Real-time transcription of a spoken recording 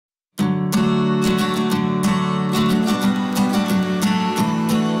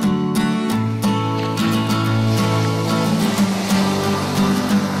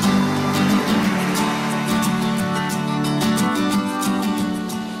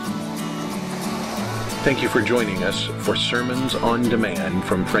Thank you for joining us for Sermons on Demand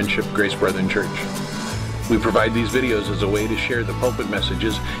from Friendship Grace Brethren Church. We provide these videos as a way to share the pulpit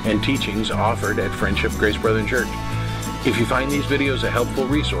messages and teachings offered at Friendship Grace Brethren Church. If you find these videos a helpful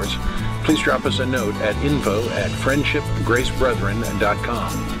resource, please drop us a note at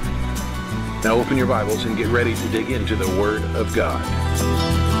info@friendshipgracebrethren.com. Now open your Bibles and get ready to dig into the Word of God.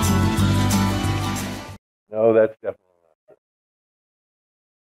 No, that's definitely not true.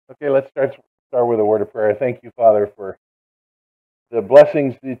 Okay, let's start with a word of prayer. Thank you, Father, for the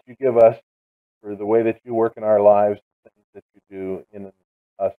blessings that you give us, for the way that you work in our lives, things that you do in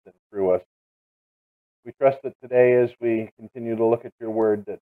us and through us. We trust that today, as we continue to look at your word,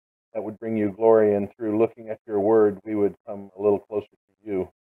 that would bring you glory, and through looking at your word, we would come a little closer to you,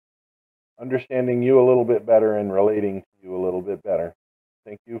 understanding you a little bit better and relating to you a little bit better.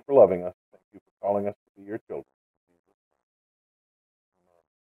 Thank you for loving us. Thank you for calling us to be your children.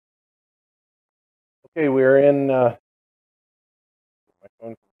 Okay, we're in, my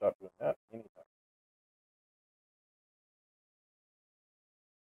phone can stop doing that anytime.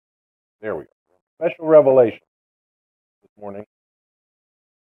 There we go. Special revelation this morning.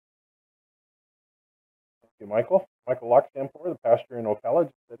 Thank you, Michael. Michael Lockstampor, the pastor in Ocala,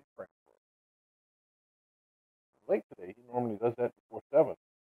 just said he's praying for us. He's late today. He normally does that before 7.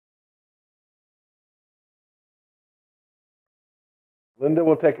 Linda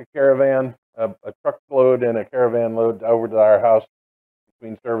will take a caravan, a truckload and a caravan load over to our house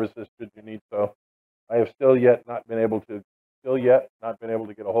between services should you need so. I have still yet not been able to get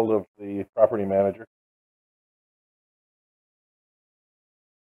a hold of the property manager.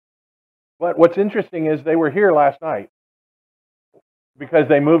 But what's interesting is they were here last night because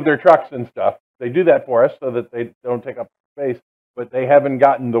they moved their trucks and stuff. They do that for us so that they don't take up space, but they haven't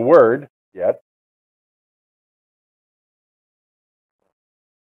gotten the word yet.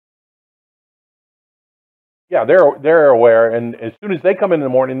 Yeah, they're aware, and as soon as they come in the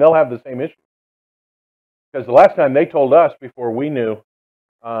morning, they'll have the same issue. Because the last time they told us before we knew,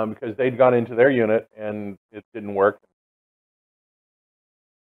 because they'd gone into their unit and it didn't work.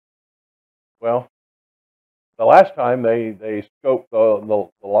 Well, the last time they scoped the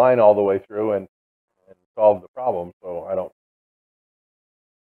line all the way through and solved the problem. So I don't.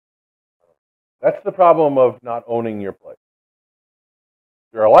 That's the problem of not owning your place.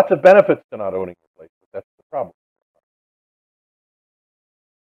 There are lots of benefits to not owning your place, but that's the problem.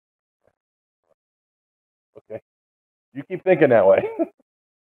 Okay. You keep thinking that way.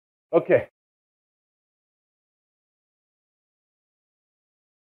 Okay.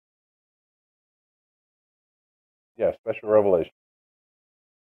 Yeah, special revelation.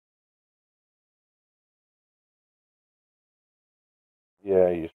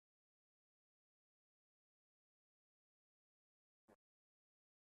 Yeah,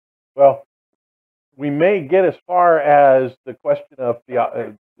 well, we may get as far as the question of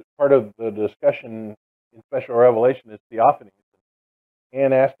part of the discussion in special revelation is theophany.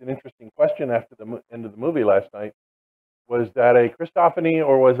 Anne asked an interesting question after the end of the movie last night. Was that a Christophany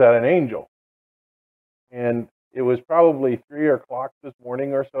or was that an angel? And it was probably 3 o'clock this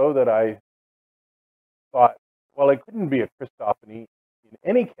morning or so that I thought, well, it couldn't be a Christophany in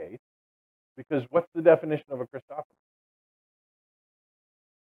any case, because what's the definition of a Christophany?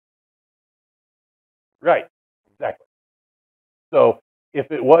 Right, exactly. So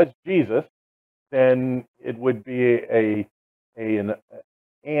if it was Jesus, then it would be an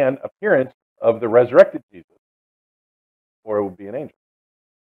appearance of the resurrected Jesus, or it would be an angel.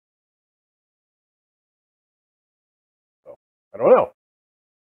 So I don't know.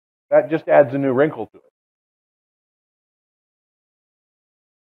 That just adds a new wrinkle to it.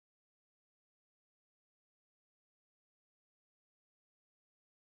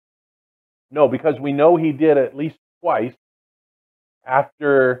 No, because we know he did at least twice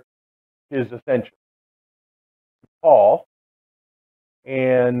after his ascension. To Paul,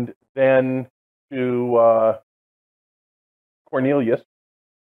 and then to Cornelius.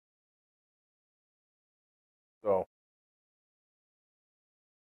 So,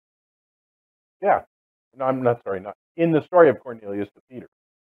 yeah. No, I'm not sorry, not in the story of Cornelius to Peter.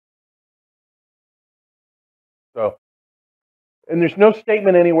 So, and there's no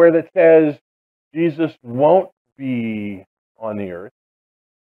statement anywhere that says Jesus won't be on the earth.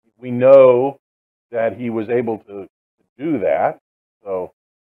 We know that he was able to do that. So,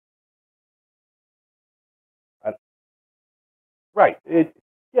 right.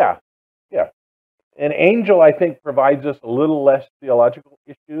 Yeah. An angel, I think, provides us a little less theological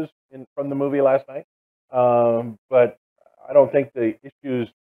issues from the movie last night. But I don't think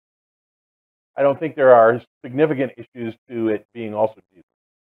there are significant issues to it being also Jesus.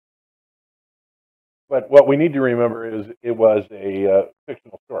 But what we need to remember is it was a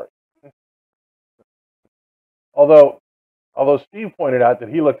fictional story. Although Steve pointed out that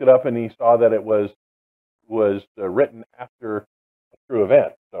he looked it up and he saw that it was written after a true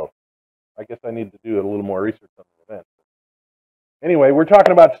event. So I guess I need to do a little more research on the event. Anyway, we're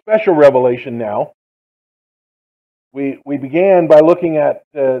talking about special revelation now. We began by looking at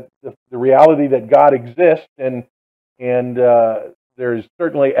the reality that God exists, and there's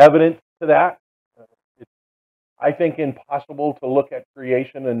certainly evidence to that. It's, I think, impossible to look at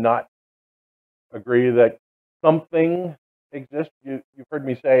creation and not agree that something exists. You've heard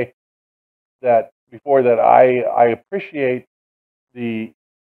me say that before, that I appreciate the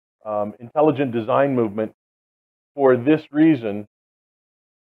intelligent design movement for this reason.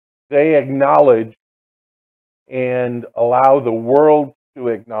 They acknowledge and allow the world to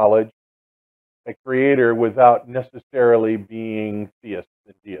acknowledge a creator without necessarily being theists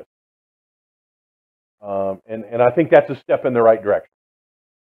and deists. And I think that's a step in the right direction.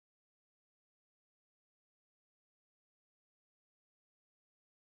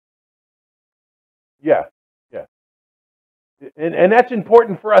 Yeah, yeah. And that's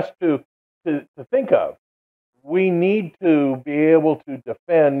important for us to think of. We need to be able to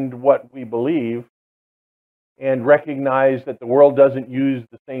defend what we believe and recognize that the world doesn't use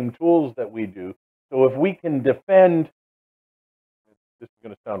the same tools that we do. So if we can defend, this is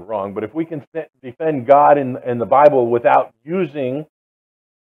going to sound wrong, but if we can defend God and the Bible without using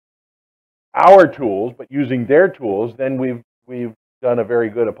our tools, but using their tools, then we've done a very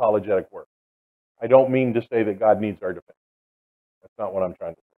good apologetic work. I don't mean to say that God needs our defense. That's not what I'm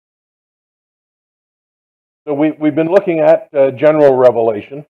trying to say. So we've been looking at general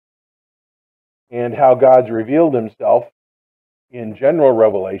revelation and how God's revealed himself in general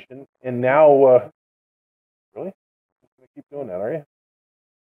revelation. And now, really? You're going to keep doing that, are you?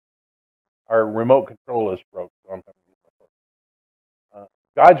 Our remote control is broke, so I'm having to use my phone.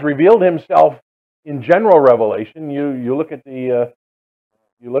 God's revealed himself in general revelation. You look at the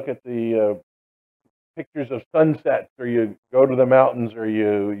pictures of sunsets, or you go to the mountains, or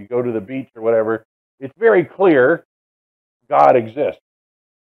you go to the beach, or whatever. It's very clear God exists.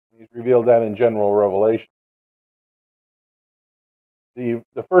 He's revealed that in general revelation. The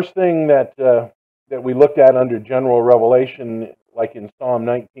first thing that we looked at under general revelation, like in Psalm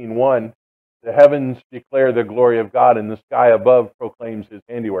 19:1, the heavens declare the glory of God, and the sky above proclaims his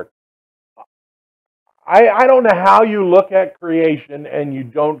handiwork. I don't know how you look at creation and you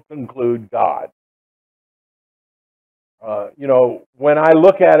don't conclude God. When I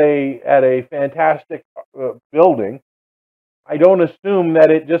look at a fantastic building, I don't assume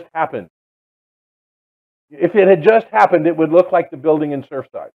that it just happened. If it had just happened, it would look like the building in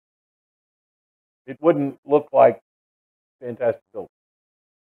Surfside. It wouldn't look like fantastic building.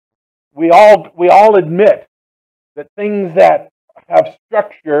 We all admit that things that have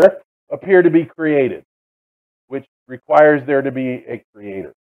structure appear to be created, which requires there to be a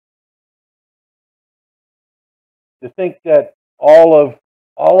creator. To think that all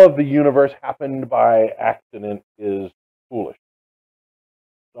of the universe happened by accident is foolish.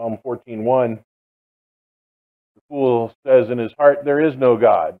 Psalm 14:1, the fool says in his heart, there is no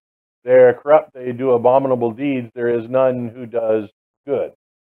God. They are corrupt, they do abominable deeds, there is none who does good.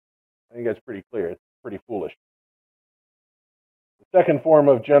 I think that's pretty clear. It's pretty foolish. The second form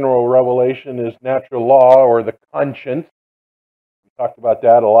of general revelation is natural law, or the conscience. We talked about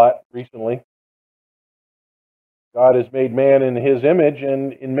that a lot recently. God has made man in his image,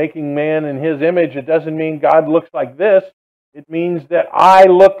 and in making man in his image, it doesn't mean God looks like this. It means that I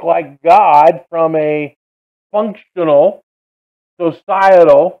look like God from a functional,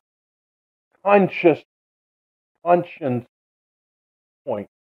 societal, conscience point.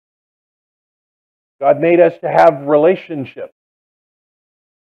 God made us to have relationships.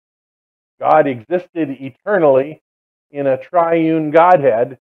 God existed eternally in a triune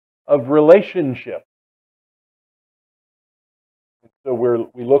Godhead of relationship. So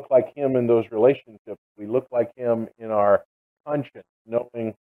we look like him in those relationships. We look like him in our conscience,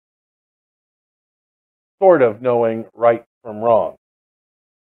 sort of knowing right from wrong.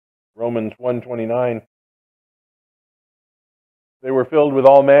 Romans 1:29. They were filled with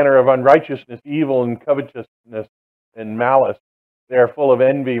all manner of unrighteousness, evil, and covetousness, and malice. They are full of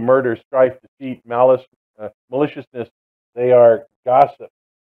envy, murder, strife, deceit, malice, maliciousness. They are gossip.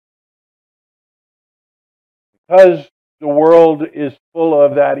 Because the world is full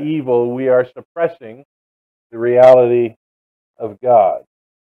of that evil, we are suppressing the reality of God.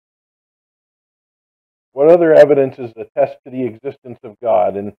 What other evidences attest to the existence of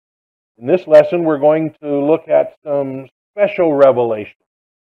God? And in this lesson, we're going to look at some special revelation.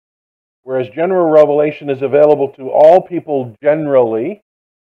 whereas general revelation is available to all people generally.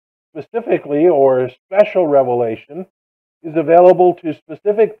 Specifically, or special revelation is available to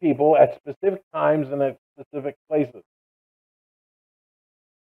specific people at specific times and at specific places.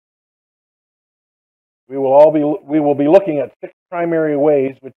 We will be looking at 6 primary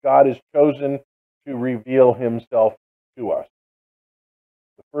ways which God has chosen to reveal himself to us.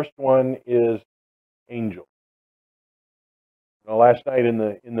 The first one is angel. Now, last night in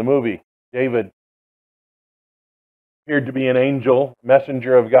the movie, David appeared to be an angel,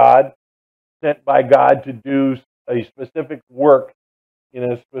 messenger of God, sent by God to do a specific work in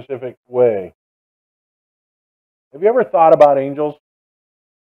a specific way. Have you ever thought about angels?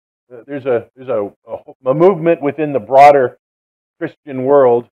 There's a movement within the broader Christian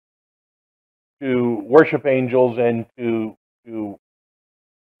world to worship angels and to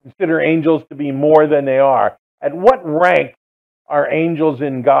consider angels to be more than they are. At what rank are angels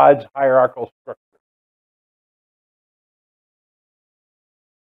in God's hierarchical structure?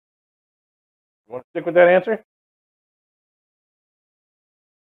 You want to stick with that answer?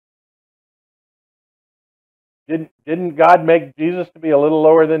 Didn't God make Jesus to be a little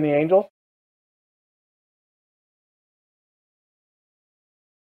lower than the angels?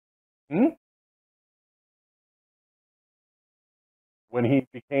 When he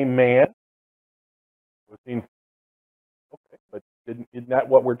became man, was he okay? But isn't that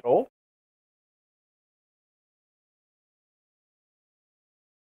what we're told?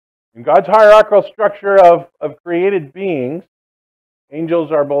 In God's hierarchical structure of created beings,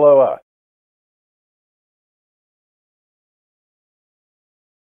 angels are below us.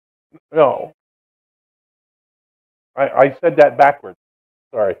 No, I said that backwards.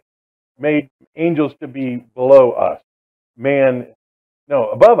 Sorry. Made angels to be below us. Man, no,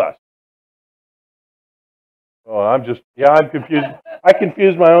 above us. Oh, I'm confused. I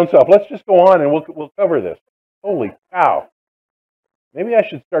confused my own self. Let's just go on and we'll cover this. Holy cow. Maybe I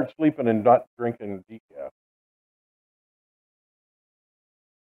should start sleeping and not drinking decaf.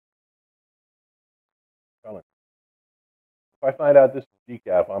 If I find out this is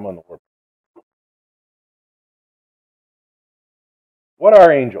decaf, I'm on the horse. What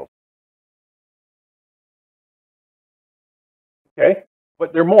are angels? Okay,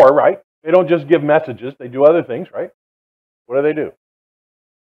 but they're more, right? They don't just give messages. They do other things, right? What do?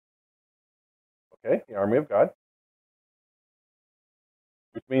 Okay, the army of God.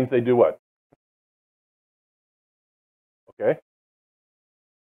 Which means they do what? Okay.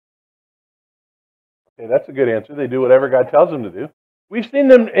 Okay, that's a good answer. They do whatever God tells them to do. We've seen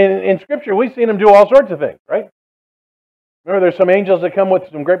them in Scripture. We've seen them do all sorts of things, right? Remember, there's some angels that come with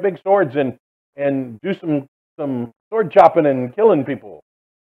some great big swords and do some sword chopping and killing people.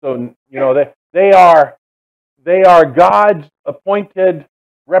 So they are God's appointed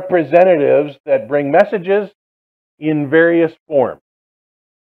representatives that bring messages in various forms.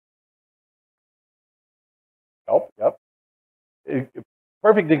 Help, yep.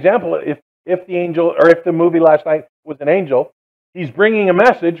 Perfect example. If the angel, or if the movie last night was an angel, he's bringing a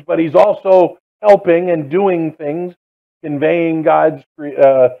message, but he's also helping and doing things, conveying God's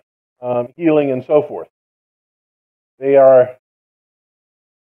healing and so forth. They are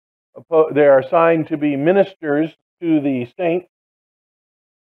assigned to be ministers to the saints.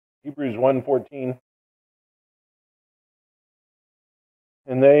 Hebrews 1:14.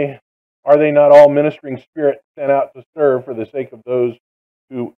 And are they not all ministering spirits sent out to serve for the sake of those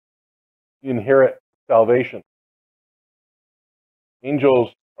who inherit salvation?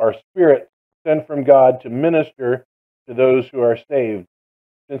 Angels are spirits sent from God to minister to those who are saved.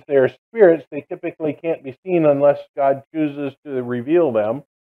 Since they are spirits, they typically can't be seen unless God chooses to reveal them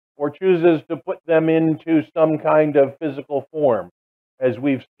or chooses to put them into some kind of physical form. As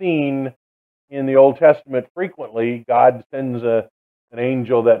we've seen in the Old Testament frequently, God sends an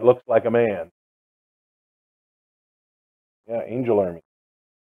angel that looks like a man. Yeah, angel army.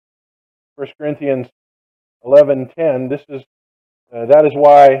 1 Corinthians 11:10. That is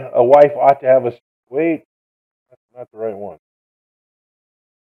why a wife ought to have a... Wait, that's not the right one.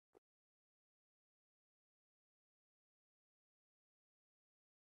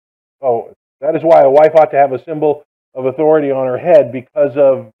 Oh, that is why a wife ought to have a symbol of authority on her head because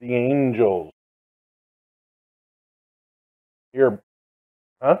of the angels. Here,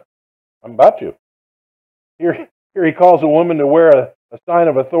 huh? I'm about to. Here he calls a woman to wear a sign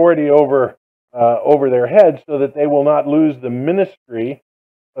of authority over their heads so that they will not lose the ministry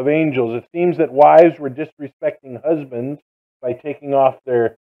of angels. It seems that wives were disrespecting husbands by taking off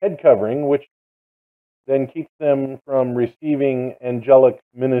their head covering, which then keeps them from receiving angelic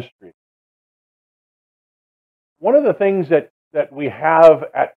ministry. One of the things that we have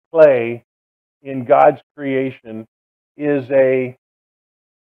at play in God's creation is a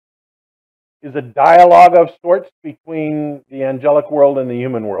dialogue of sorts between the angelic world and the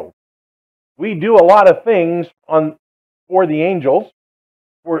human world. We do a lot of things for the angels,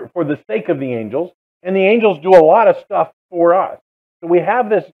 for the sake of the angels, and the angels do a lot of stuff for us. So we have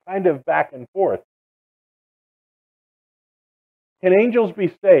this kind of back and forth. Can angels be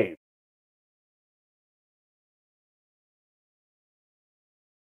saved?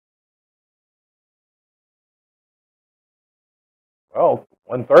 Well,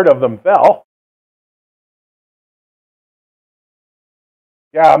 1/3 of them fell.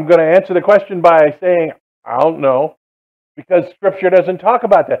 Yeah, I'm going to answer the question by saying, I don't know, because Scripture doesn't talk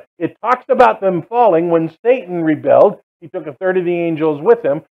about that. It talks about them falling when Satan rebelled. He took 1/3 of the angels with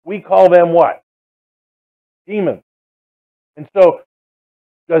him. We call them what? Demons. And so,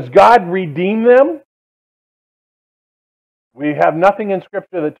 does God redeem them? We have nothing in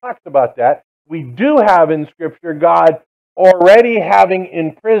Scripture that talks about that. We do have in Scripture God already having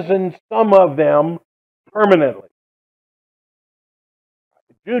imprisoned some of them permanently.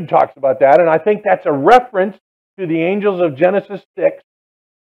 Jude talks about that, and I think that's a reference to the angels of Genesis 6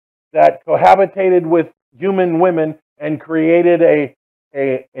 that cohabitated with human women and created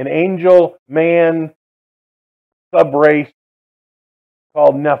an angel man subrace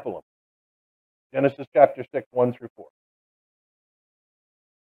called Nephilim. Genesis chapter 6, 1 through 4.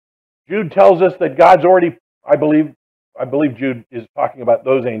 Jude tells us that God's already, I believe Jude is talking about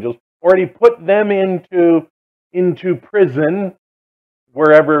those angels, already put them into prison,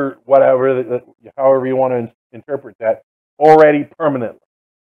 wherever, whatever, however you want to interpret that, already permanently.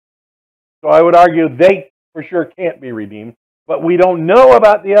 So I would argue they for sure can't be redeemed, but we don't know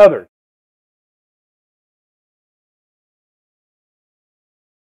about the others.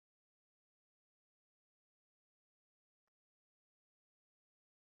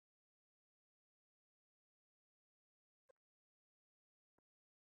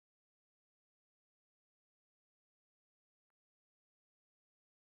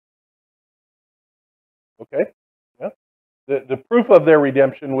 Okay? Yeah. The proof of their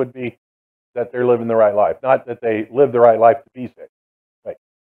redemption would be that they're living the right life, not that they live the right life to be saved. Right.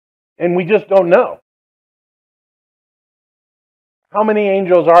 And we just don't know. How many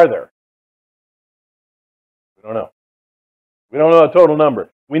angels are there? We don't know. We don't know a total number.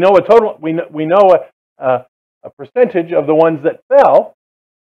 We know a total. We know a percentage of the ones that fell,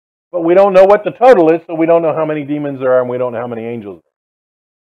 but we don't know what the total is. So we don't know how many demons there are, and we don't know how many angels there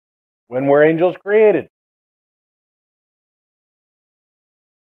are. When were angels created?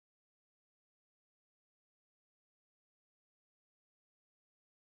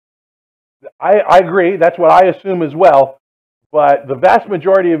 I agree. That's what I assume as well. But the vast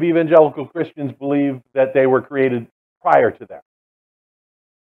majority of evangelical Christians believe that they were created prior to that,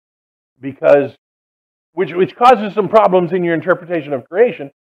 because which causes some problems in your interpretation of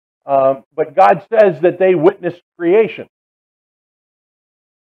creation. But God says that they witnessed creation.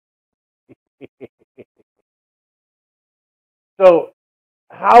 So,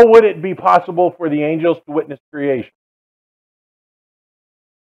 how would it be possible for the angels to witness creation?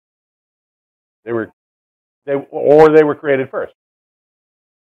 They were created first.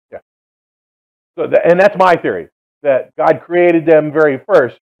 Yeah. So, and that's my theory, that God created them very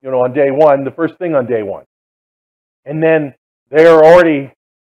first. On day one, the first thing on day one, and then they are already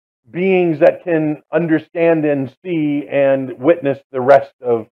beings that can understand and see and witness the rest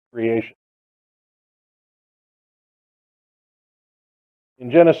of creation.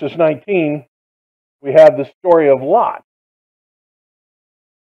 In Genesis 19, we have the story of Lot.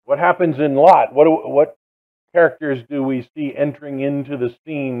 What happens in Lot? What characters do we see entering into the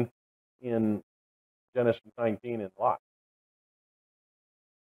scene in Genesis 19 and Lot?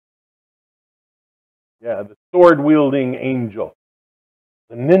 Yeah, the sword-wielding angel.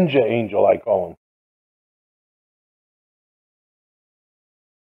 The ninja angel, I call him.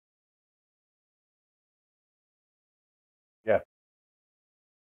 Yeah.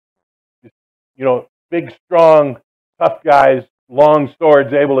 Big, strong, tough guys, long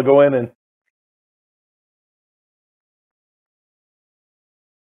swords, able to go in and...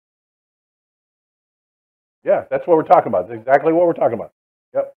 Yeah, that's what we're talking about. That's exactly what we're talking about.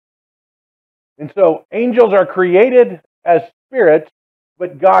 Yep. And so angels are created as spirits,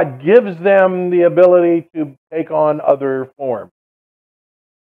 but God gives them the ability to take on other forms.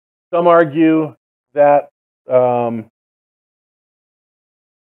 Some argue that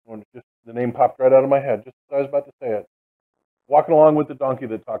just the name popped right out of my head. Just as I was about to say it. Walking along with the donkey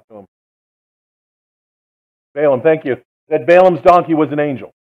that talked to him. Balaam, thank you. That Balaam's donkey was an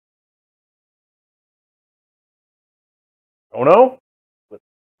angel. Don't know, but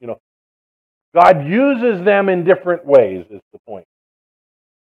God uses them in different ways, is the point.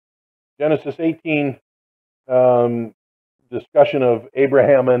 Genesis 18, discussion of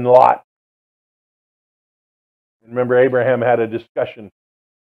Abraham and Lot. Remember, Abraham had a discussion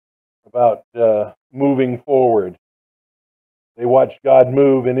about moving forward. They watched God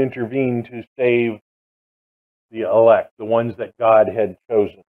move and intervene to save the elect, the ones that God had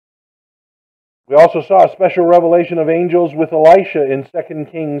chosen. We also saw a special revelation of angels with Elisha in 2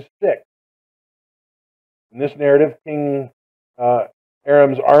 Kings 6. In this narrative, King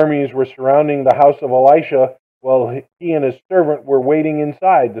Aram's armies were surrounding the house of Elisha while he and his servant were waiting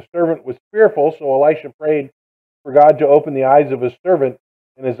inside. The servant was fearful, so Elisha prayed for God to open the eyes of his servant,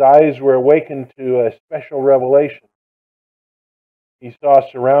 and his eyes were awakened to a special revelation. He saw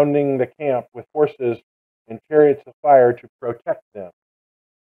surrounding the camp with horses and chariots of fire to protect them.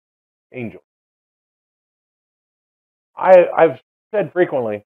 Angels. I've said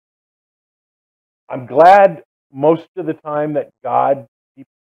frequently, I'm glad most of the time that God keeps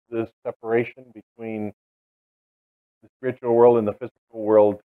the separation between the spiritual world and the physical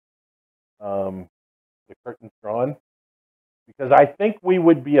world, the curtains drawn, because I think we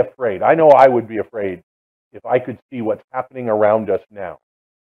would be afraid. I know I would be afraid if I could see what's happening around us now.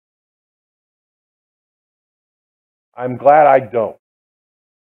 I'm glad I don't.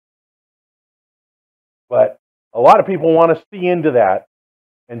 But a lot of people want to see into that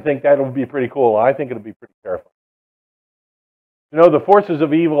and think that will be pretty cool. I think it'll be pretty terrifying. The forces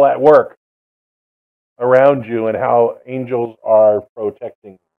of evil at work around you and how angels are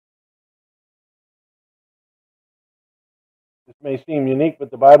protecting you. This may seem unique,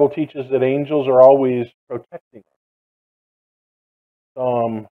 but the Bible teaches that angels are always protecting us.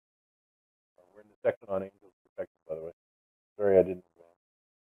 We're in the section on angels protection, by the way. Sorry, I didn't.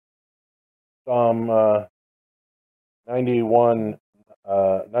 Psalm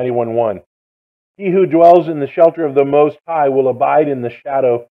 91:1. He who dwells in the shelter of the Most High will abide in the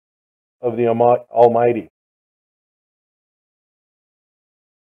shadow of the Almighty.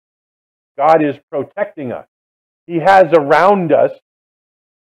 God is protecting us. He has around us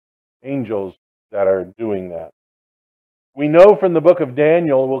angels that are doing that. We know from the book of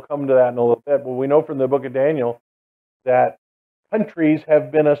Daniel, we'll come to that in a little bit, but we know from the book of Daniel that countries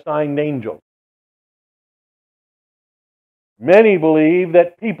have been assigned angels. Many believe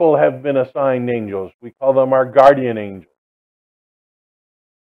that people have been assigned angels. We call them our guardian angels.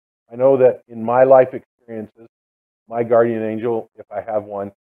 I know that in my life experiences, my guardian angel, if I have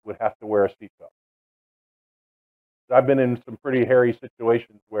one, would have to wear a seatbelt. I've been in some pretty hairy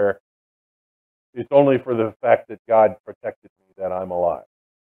situations where it's only for the fact that God protected me that I'm alive.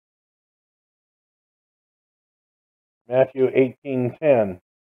 Matthew 18:10.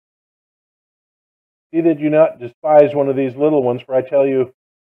 See that you not despise one of these little ones, for I tell you,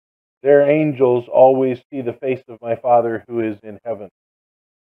 their angels always see the face of my Father who is in heaven.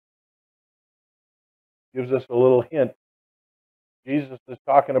 Gives us a little hint. Jesus is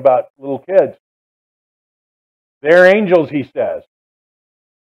talking about little kids. They're angels, he says.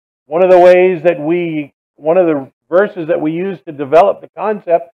 One of the verses that we use to develop the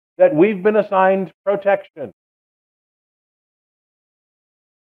concept that we've been assigned protection.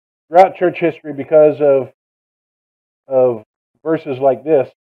 Throughout church history, because of verses like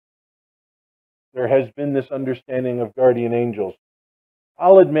this, there has been this understanding of guardian angels.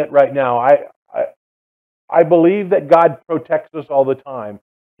 I'll admit right now, I believe that God protects us all the time.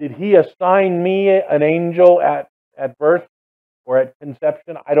 Did he assign me an angel at birth or at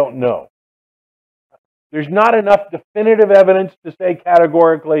conception? I don't know. There's not enough definitive evidence to say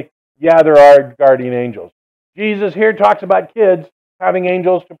categorically, yeah, there are guardian angels. Jesus here talks about kids having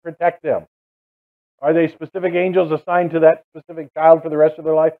angels to protect them. Are they specific angels assigned to that specific child for the rest of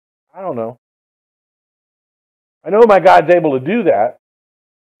their life? I don't know. I know my God's able to do that,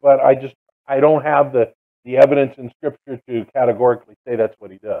 but I don't have the evidence in Scripture to categorically say that's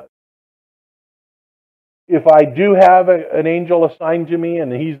what he does. If I do have an angel assigned to me,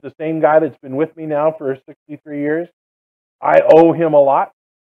 and he's the same guy that's been with me now for 63 years, I owe him a lot,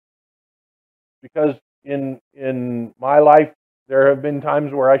 because in my life, there have been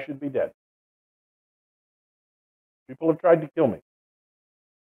times where I should be dead. People have tried to kill me.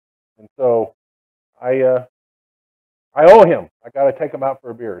 And so I owe him. I got to take him out for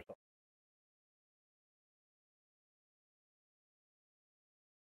a beer or something.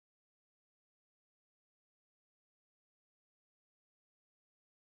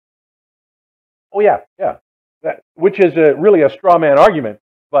 Oh yeah. Which is really a straw man argument,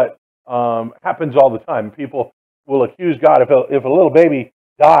 but happens all the time. People will accuse God if a little baby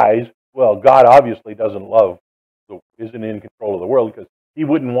dies. Well, God obviously isn't in control of the world, because he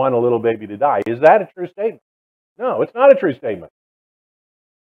wouldn't want a little baby to die. Is that a true statement? No, it's not a true statement.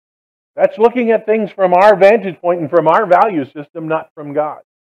 That's looking at things from our vantage point and from our value system, not from God.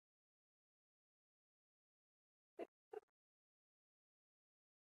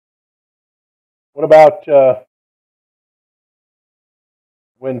 What about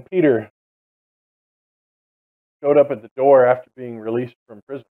when Peter showed up at the door after being released from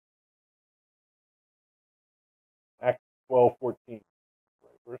prison? Acts 12:14.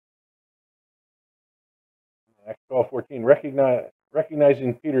 Acts 12:14.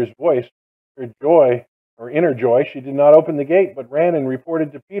 Recognizing Peter's voice, her joy, or inner joy, she did not open the gate, but ran and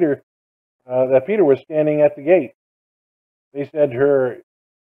reported to Peter that Peter was standing at the gate. They said to her,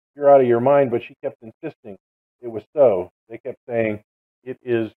 "You're out of your mind," but she kept insisting it was so. They kept saying, "It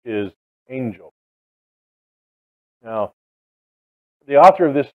is his angel." Now, the author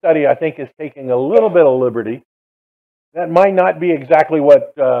of this study, I think, is taking a little bit of liberty. That might not be exactly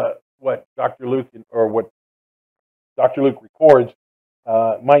what Dr. Luke or what Dr. Luke records.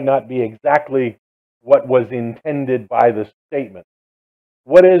 Might not be exactly what was intended by the statement.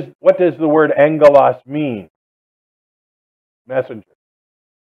 What does the word angelos mean? Messenger.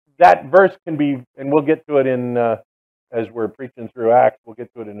 That verse can be, and we'll get to it in as we're preaching through Acts. We'll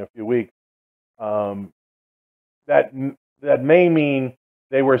get to it in a few weeks. That may mean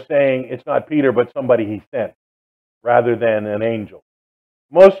they were saying it's not Peter, but somebody he sent, rather than an angel.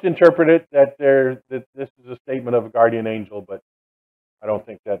 Most interpret it that this is a statement of a guardian angel, but I don't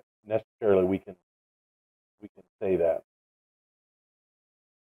think that necessarily we can say that.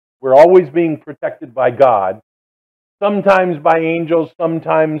 We're always being protected by God, sometimes by angels,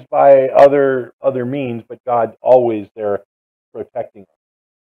 sometimes by other means, but God's always there protecting us.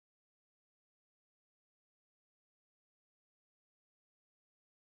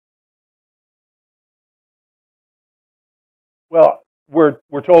 Well, we're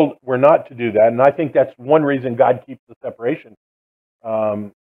told we're not to do that, and I think that's one reason God keeps the separation,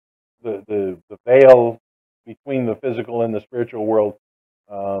 the veil between the physical and the spiritual world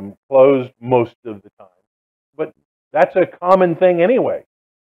closed most of the time. But that's a common thing anyway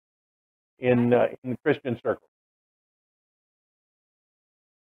in Christian circles.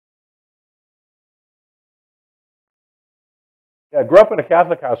 Yeah, grow up in a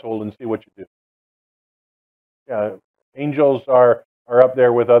Catholic household and see what you do. Yeah, angels are up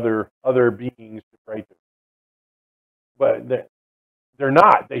there with other beings to pray to, but they're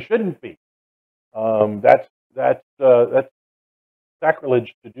not. They shouldn't be. That's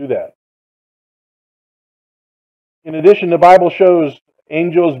sacrilege to do that. In addition, the Bible shows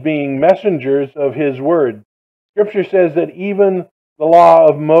angels being messengers of His word. Scripture says that even the law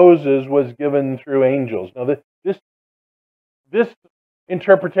of Moses was given through angels. Now, this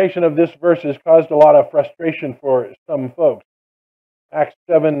interpretation of this verse has caused a lot of frustration for some folks. Acts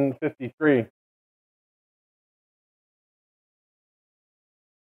 7:53.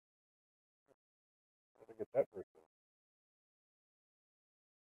 Get that verse.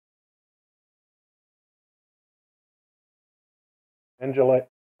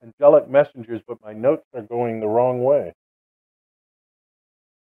 Angelic messengers, but my notes are going the wrong way.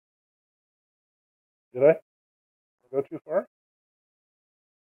 Did I go too far?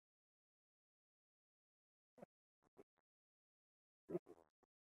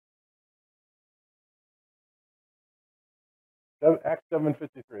 Acts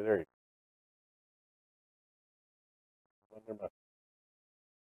 7:53. There you go.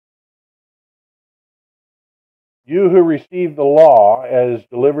 You who received the law as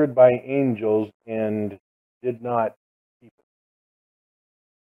delivered by angels and did not keep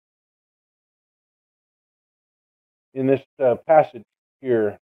it. In this passage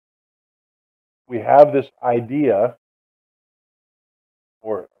here, we have this idea,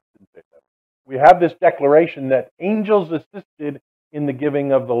 or I shouldn't say that. We have this declaration that angels assisted in the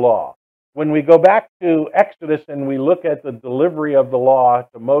giving of the law. When we go back to Exodus and we look at the delivery of the law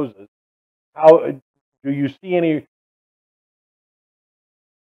to Moses, how do you see any?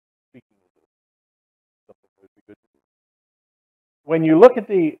 When you look at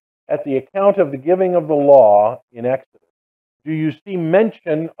the account of the giving of the law in Exodus, do you see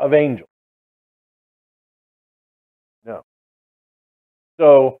mention of angels? No.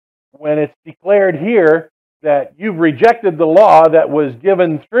 So when it's declared here that you've rejected the law that was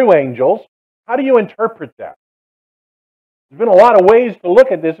given through angels, how do you interpret that? There's been a lot of ways to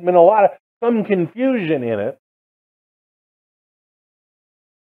look at this. There's been some confusion in it.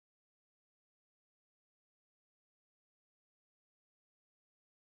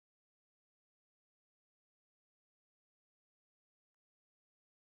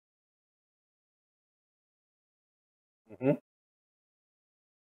 Mm-hmm.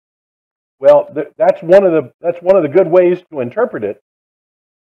 Well, that's one of the good ways to interpret it.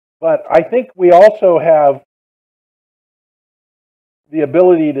 But I think we also have the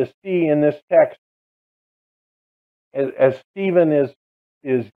ability to see in this text, as Stephen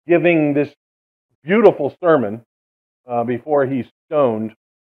is giving this beautiful sermon before he's stoned,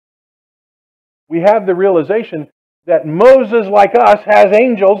 we have the realization that Moses, like us, has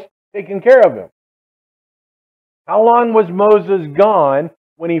angels taking care of him. How long was Moses gone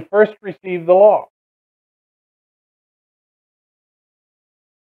when he first received the law?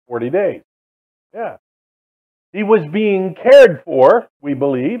 40 days. Yeah. He was being cared for, we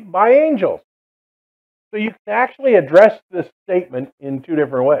believe, by angels. So you can actually address this statement in two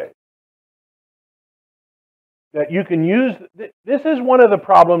different ways. That you can use, this is one of the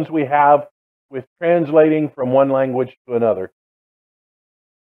problems we have with translating from one language to another,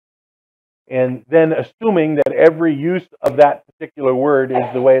 and then assuming that every use of that particular word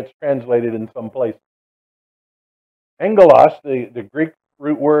is the way it's translated in some places. Angelos, the Greek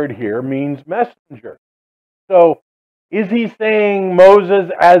root word here, means messenger. So is he saying Moses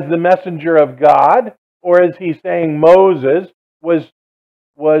as the messenger of God, or is he saying Moses was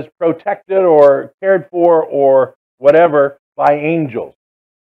protected or cared for or whatever by angels?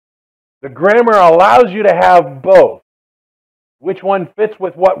 The grammar allows you to have both. Which one fits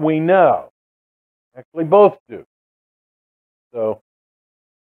with what we know? Actually, both do. So,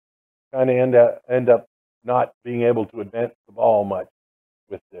 kind of end up not being able to advance the ball much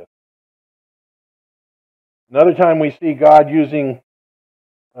with this. Another time we see God using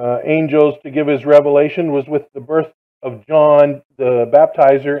angels to give his revelation was with the birth of John the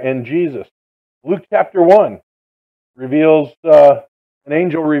Baptizer and Jesus. Luke chapter 1 reveals, an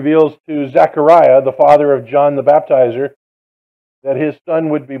angel reveals to Zechariah, the father of John the Baptizer, that his son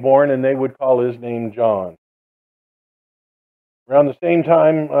would be born and they would call his name John. Around the same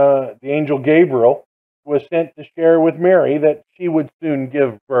time, the angel Gabriel was sent to share with Mary that she would soon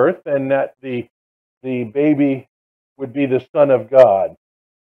give birth and that the baby would be the Son of God.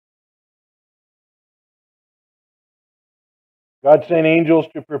 God sent angels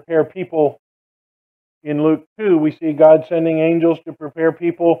to prepare people. In Luke 2, we see God sending angels to prepare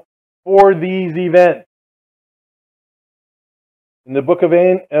people for these events. In the book of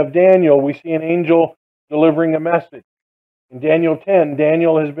Daniel, we see an angel delivering a message. In Daniel 10,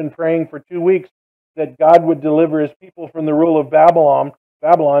 Daniel has been praying for 2 weeks that God would deliver his people from the rule of Babylon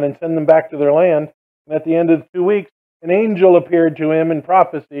and send them back to their land. And at the end of the 2 weeks, an angel appeared to him in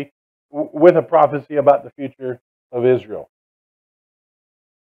prophecy, with a prophecy about the future of Israel.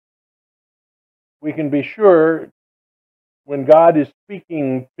 We can be sure when God is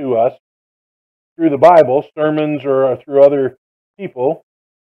speaking to us through the Bible, sermons or through other people,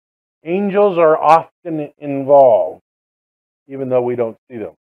 angels are often involved, even though we don't see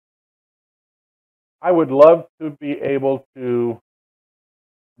them. I would love to be able to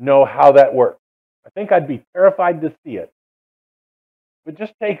know how that works. I think I'd be terrified to see it. But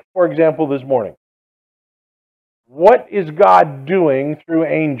just take, for example, this morning. What is God doing through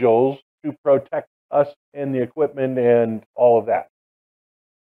angels to protect us and the equipment and all of that?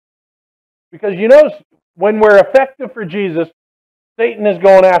 Because when we're effective for Jesus, Satan is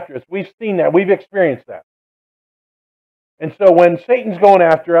going after us. We've seen that. We've experienced that. And so when Satan's going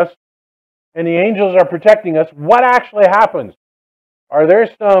after us and the angels are protecting us, what actually happens? Are there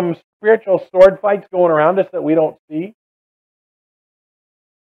some spiritual sword fights going around us that we don't see?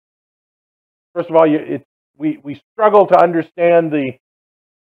 First of all, we struggle to understand the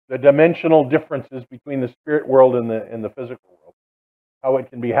dimensional differences between the spirit world and the physical world. How it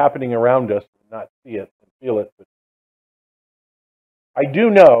can be happening around us and not see it and feel it. But I do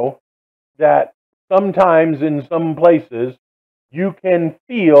know that sometimes in some places you can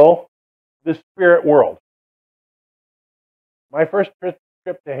feel the spirit world. My first trip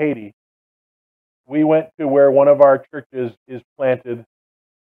to Haiti, we went to where one of our churches is planted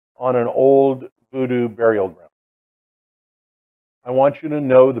on an old voodoo burial ground. I want you to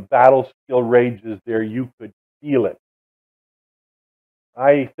know the battle still rages there. You could feel it.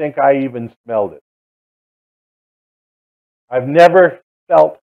 I think I even smelled it. I've never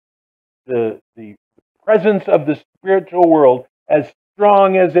felt the presence of the spiritual world as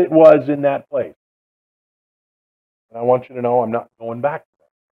strong as it was in that place. And I want you to know I'm not going back to that.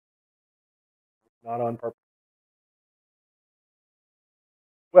 It's not on purpose.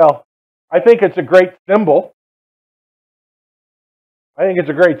 Well, I think it's a great symbol. I think it's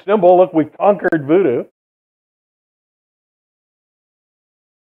a great symbol. Look, we've conquered voodoo.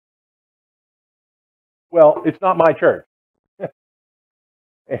 Well, it's not my church.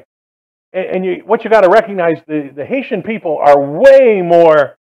 And what you got to recognize, the Haitian people are way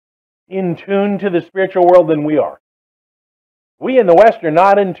more in tune to the spiritual world than we are. We in the West are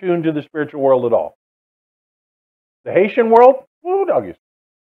not in tune to the spiritual world at all. The Haitian world, woo doggies,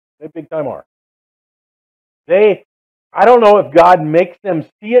 they big time are. I don't know if God makes them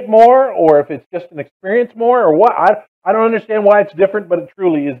see it more or if it's just an experience more or what. I don't understand why it's different, but it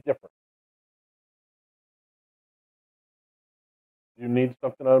truly is different. You need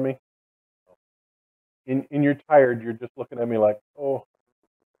something out of me? You're tired, you're just looking at me like, oh.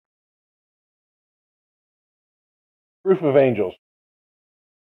 Proof of angels.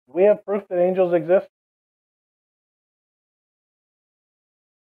 Do we have proof that angels exist?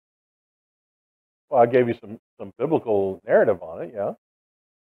 Well, I gave you some biblical narrative on it, yeah.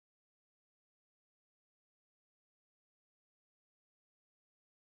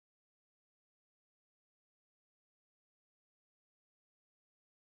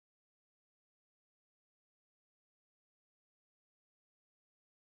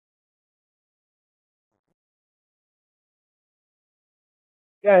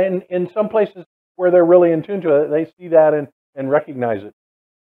 Yeah, in some places where they're really in tune to it, they see that and recognize it,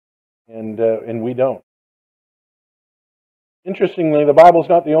 and we don't. Interestingly, the Bible's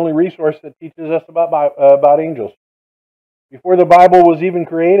not the only resource that teaches us about angels. Before the Bible was even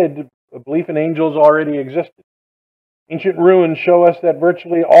created, a belief in angels already existed. Ancient ruins show us that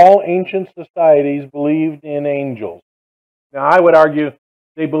virtually all ancient societies believed in angels. Now, I would argue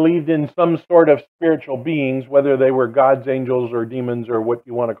they believed in some sort of spiritual beings, whether they were God's angels or demons or what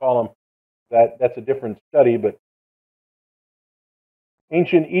you want to call them. That's a different study, but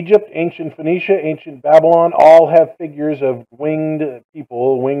ancient Egypt, ancient Phoenicia, ancient Babylon all have figures of winged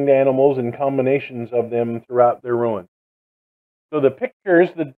people, winged animals, and combinations of them throughout their ruins. So the pictures,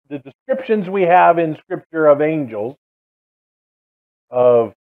 the descriptions we have in Scripture of angels,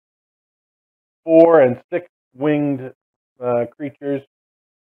 of 4 and 6 winged creatures,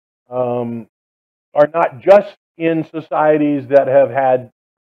 are not just in societies that have had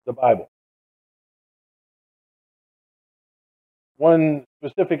the Bible. One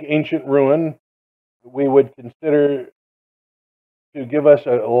specific ancient ruin we would consider to give us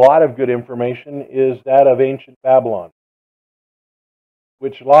a lot of good information is that of ancient Babylon,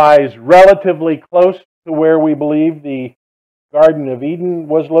 which lies relatively close to where we believe the Garden of Eden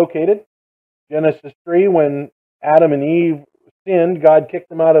was located. Genesis 3, when Adam and Eve sinned, God kicked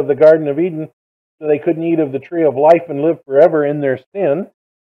them out of the Garden of Eden so they couldn't eat of the tree of life and live forever in their sin.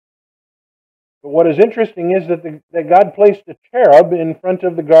 But what is interesting is that God placed a cherub in front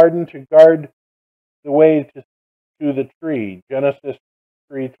of the garden to guard the way to the tree. Genesis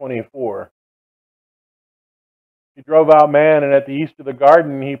 3:24. He drove out man, and at the east of the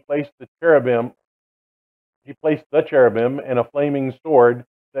garden he placed the cherubim. He placed the cherubim and a flaming sword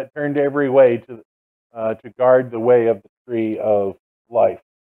that turned every way to guard the way of the tree of life.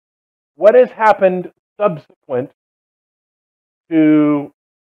 What has happened subsequent to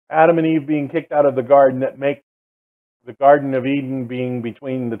Adam and Eve being kicked out of the garden that makes the Garden of Eden, being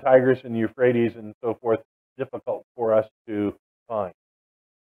between the Tigris and Euphrates and so forth, difficult for us to find?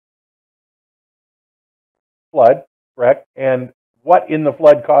 Flood, correct? And what in the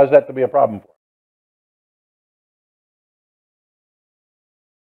flood caused that to be a problem for us?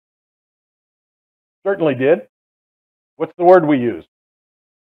 Certainly did. What's the word we use?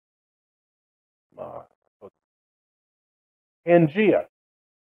 Pangea.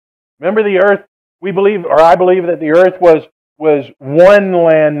 Remember the earth, we believe, or I believe, that the earth was one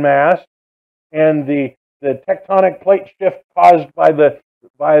land mass, and the tectonic plate shift caused by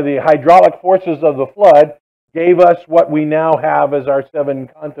the hydraulic forces of the flood gave us what we now have as our 7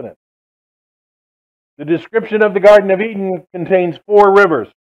 continents. The description of the Garden of Eden contains 4 rivers,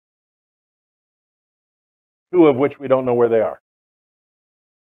 2 of which we don't know where they are.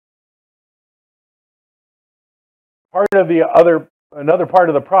 Another part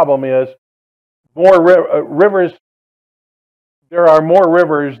of the problem is more rivers. There are more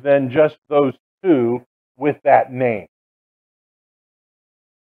rivers than just those 2 with that name,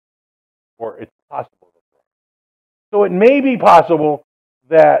 or it's possible. So it may be possible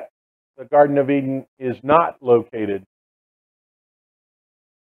that the Garden of Eden is not located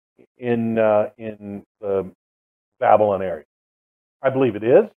in the Babylon area. I believe it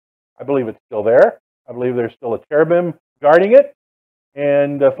is. I believe it's still there. I believe there's still a cherubim guarding it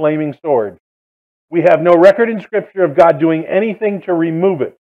and a flaming sword. We have no record in Scripture of God doing anything to remove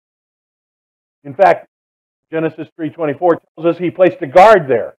it. In fact, Genesis 3:24 tells us he placed a guard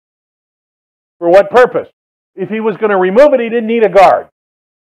there. For what purpose? If he was going to remove it, he didn't need a guard.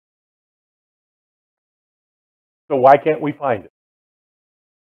 So why can't we find it?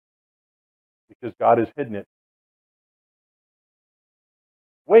 Because God has hidden it.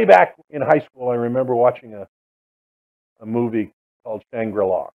 way back in high school, I remember watching a movie called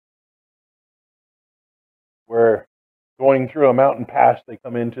Shangri-La, where going through a mountain pass, they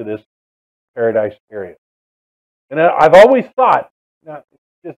come into this paradise area. And I've always thought, that's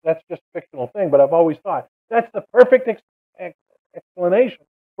just a fictional thing, but I've always thought that's the perfect explanation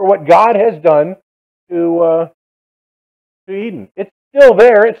for what God has done to Eden. It's still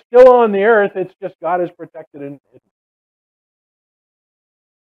there. It's still on the earth. It's just God has protected it.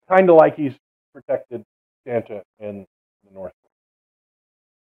 Kind of like He's protected Santa in the North.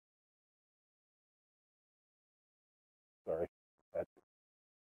 Sorry. That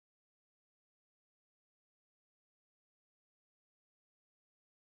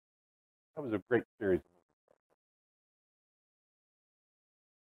was a great series.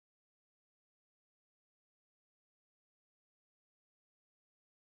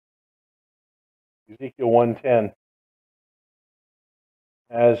 Ezekiel 1:10.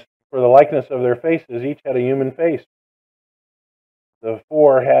 As for the likeness of their faces, each had a human face. The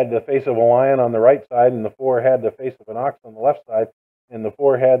 4 had the face of a lion on the right side, and the 4 had the face of an ox on the left side, and the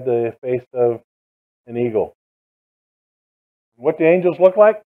 4 had the face of an eagle. What do angels look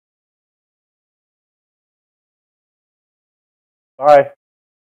like? Sorry.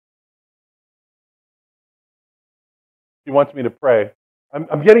 She wants me to pray.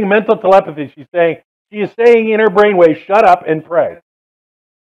 I'm getting mental telepathy. She is saying in her brainwave, shut up and pray.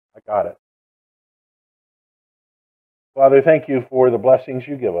 I got it. Father, thank you for the blessings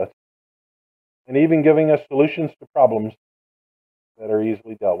you give us, and even giving us solutions to problems that are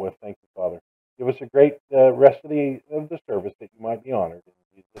easily dealt with. Thank you, Father. Give us a great rest of the service, that you might be honored.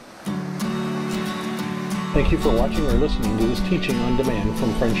 Thank you for watching or listening to this teaching on demand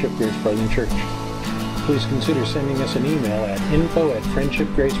from Friendship Grace Brethren Church. Please consider sending us an email at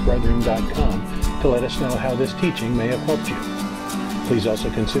info@friendshipgracebrethren.com to let us know how this teaching may have helped you. Please also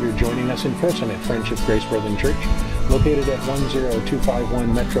consider joining us in person at Friendship Grace Brethren Church, located at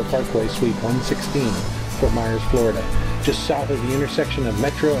 10251 Metro Parkway, Suite 116, Fort Myers, Florida, just south of the intersection of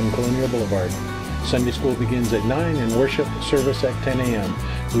Metro and Colonial Boulevard. Sunday school begins at 9 and worship service at 10 a.m.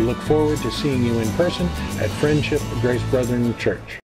 We look forward to seeing you in person at Friendship Grace Brethren Church.